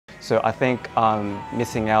So I think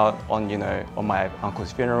missing out on, on my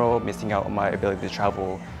uncle's funeral, missing out on my ability to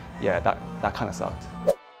travel, yeah, that kind of sucked.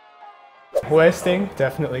 Worst thing,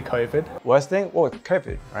 definitely COVID. Worst thing? Well,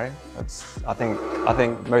 COVID, right? I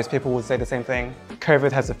think most people would say the same thing.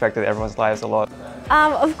 COVID has affected everyone's lives a lot.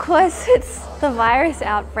 Of course, it's the virus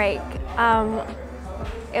outbreak.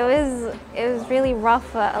 It was really rough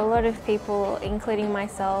for a lot of people, including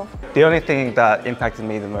myself. The only thing that impacted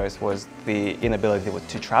me the most was the inability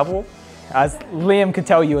to travel. As Liam could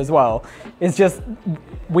tell you as well, it's just,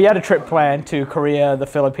 we had a trip planned to Korea, the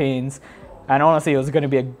Philippines, and honestly it was going to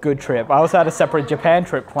be a good trip. I also had a separate Japan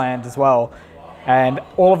trip planned as well, and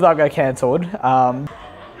all of that got cancelled.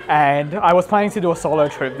 And I was planning to do a solo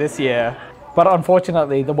trip this year, but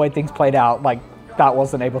unfortunately the way things played out, like, that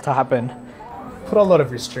wasn't able to happen. Put a lot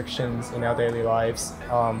of restrictions in our daily lives.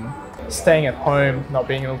 Staying at home, not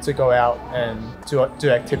being able to go out and do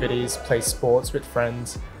activities, play sports with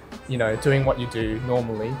friends, doing what you do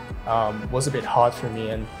normally was a bit hard for me,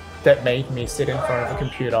 and that made me sit in front of a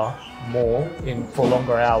computer more for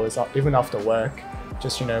longer hours, even after work,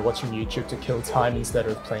 just watching YouTube to kill time instead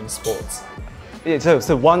of playing sports. Yeah,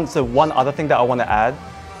 so one other thing that I want to add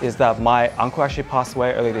is that my uncle actually passed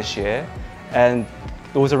away early this year, and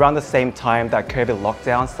it was around the same time that COVID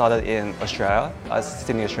lockdown started in Australia,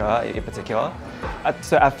 Sydney, Australia in particular.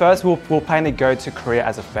 So at first we were planning to go to Korea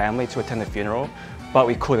as a family to attend the funeral, but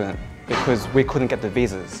we couldn't because we couldn't get the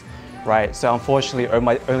visas, right? So unfortunately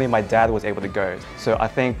only my dad was able to go. So I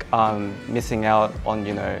think missing out on,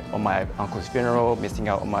 on my uncle's funeral, missing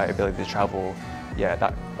out on my ability to travel, yeah,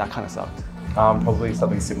 that kind of sucked. Probably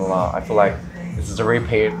something similar. I feel like this is a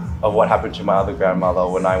repeat of what happened to my other grandmother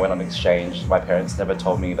when I went on exchange. My parents never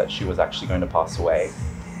told me that she was actually going to pass away.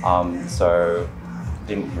 So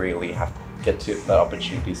didn't really get to that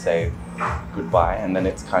opportunity to say goodbye. And then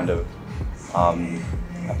it's kind of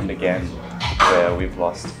happened again where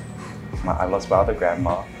I lost my other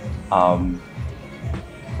grandma.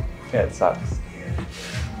 Yeah, it sucks.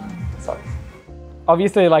 It sucks.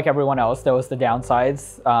 Obviously, like everyone else, there was the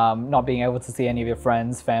downsides, not being able to see any of your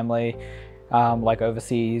friends, family, like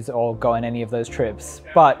overseas, or go on any of those trips.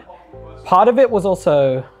 But part of it was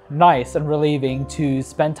also nice and relieving to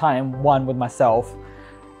spend time, one, with myself,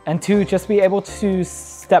 and two, just be able to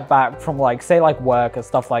step back from say work and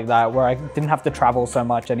stuff like that, where I didn't have to travel so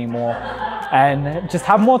much anymore, and just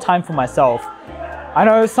have more time for myself. I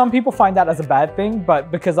know some people find that as a bad thing,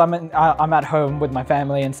 but because I'm at home with my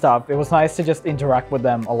family and stuff, it was nice to just interact with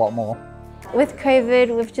them a lot more. With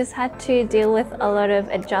COVID, we've just had to deal with a lot of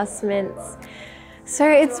adjustments. So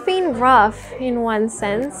it's been rough in one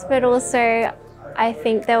sense, but also I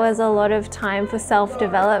think there was a lot of time for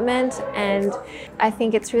self-development, and I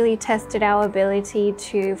think it's really tested our ability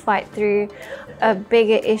to fight through a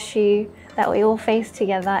bigger issue that we all face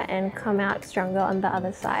together and come out stronger on the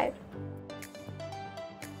other side.